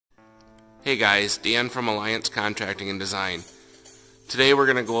Hey guys, Dan from Alliance Contracting and Design. Today we're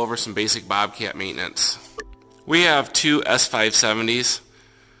going to go over some basic Bobcat maintenance. We have two S570s.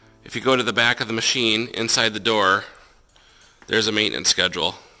 If you go to the back of the machine, inside the door, there's a maintenance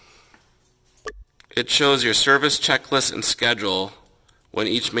schedule. It shows your service checklist and schedule when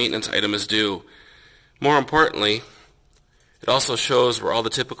each maintenance item is due. More importantly, it also shows where all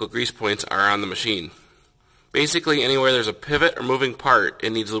the typical grease points are on the machine. Basically, anywhere there's a pivot or moving part, it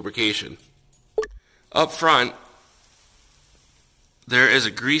needs lubrication. Up front, there is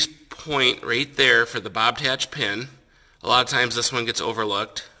a grease point right there for the Bobcat pin. A lot of times this one gets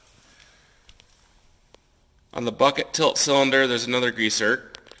overlooked. On the bucket tilt cylinder, there's another greaser.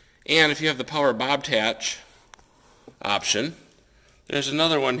 And if you have the power Bobcat option, there's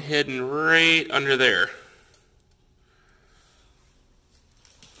another one hidden right under there.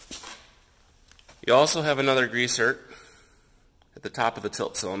 You also have another greaser at the top of the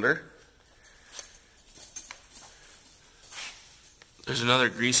tilt cylinder. There's another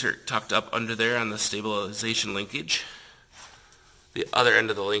greaser tucked up under there on the stabilization linkage, the other end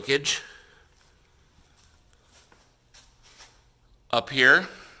of the linkage. Up here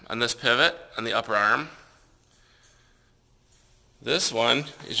on this pivot on the upper arm. This one,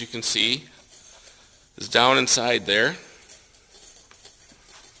 as you can see, is down inside there.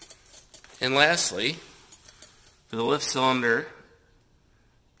 And lastly, for the lift cylinder,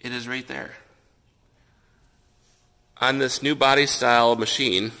 it is right there. On this new body style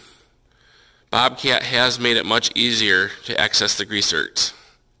machine, Bobcat has made it much easier to access the grease zerks.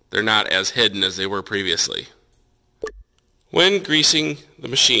 They're not as hidden as they were previously. When greasing the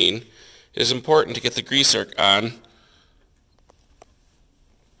machine, it is important to get the grease zerk on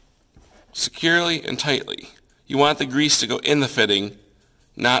securely and tightly. You want the grease to go in the fitting,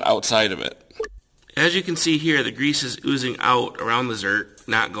 not outside of it. As you can see here, the grease is oozing out around the zerk,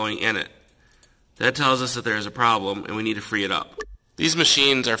 not going in it. That tells us that there is a problem and we need to free it up. These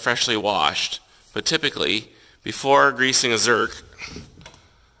machines are freshly washed, but typically, before greasing a zerk,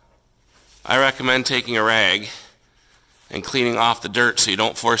 I recommend taking a rag and cleaning off the dirt so you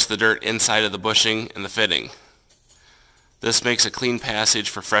don't force the dirt inside of the bushing and the fitting. This makes a clean passage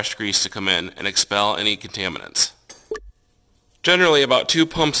for fresh grease to come in and expel any contaminants. Generally, about 2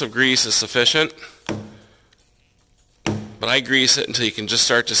 pumps of grease is sufficient, but I grease it until you can just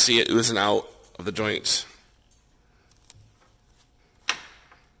start to see it oozing out of the joints.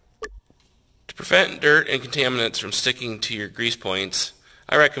 To prevent dirt and contaminants from sticking to your grease points,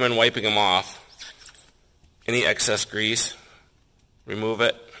 I recommend wiping them off. Any excess grease, remove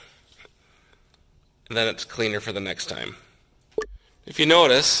it, and then it's cleaner for the next time. If you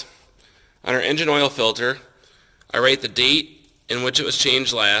notice, on our engine oil filter, I write the date in which it was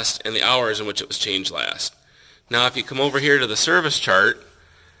changed last and the hours in which it was changed last. Now if you come over here to the service chart,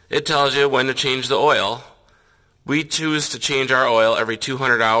 it tells you when to change the oil. We choose to change our oil every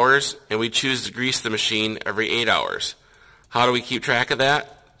 200 hours, and we choose to grease the machine every 8 hours. How do we keep track of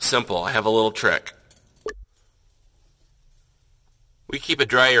that? Simple. I have a little trick. We keep a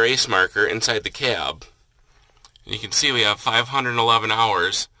dry erase marker inside the cab. And you can see we have 511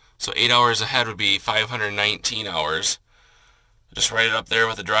 hours, so 8 hours ahead would be 519 hours. Just write it up there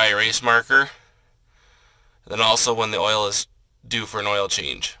with a dry erase marker. And then also when the oil is due for an oil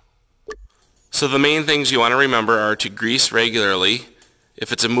change. So the main things you want to remember are to grease regularly.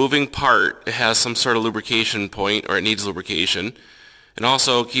 If it's a moving part, it has some sort of lubrication point or it needs lubrication. And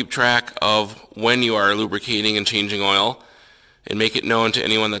also keep track of when you are lubricating and changing oil and make it known to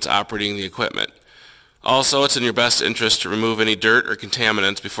anyone that's operating the equipment. Also, it's in your best interest to remove any dirt or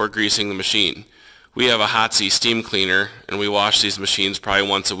contaminants before greasing the machine. We have a Hot-C steam cleaner and we wash these machines probably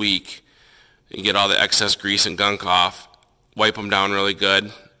once a week and get all the excess grease and gunk off. Wipe them down really good,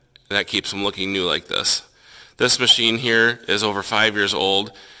 and that keeps them looking new like this. This machine here is over 5 years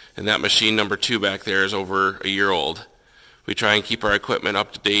old, and that machine number 2 back there is over a year old. We try and keep our equipment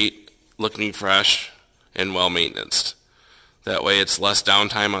up to date, looking fresh, and well maintained. That way it's less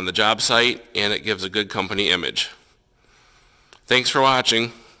downtime on the job site, and it gives a good company image. Thanks for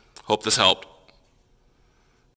watching. Hope this helped.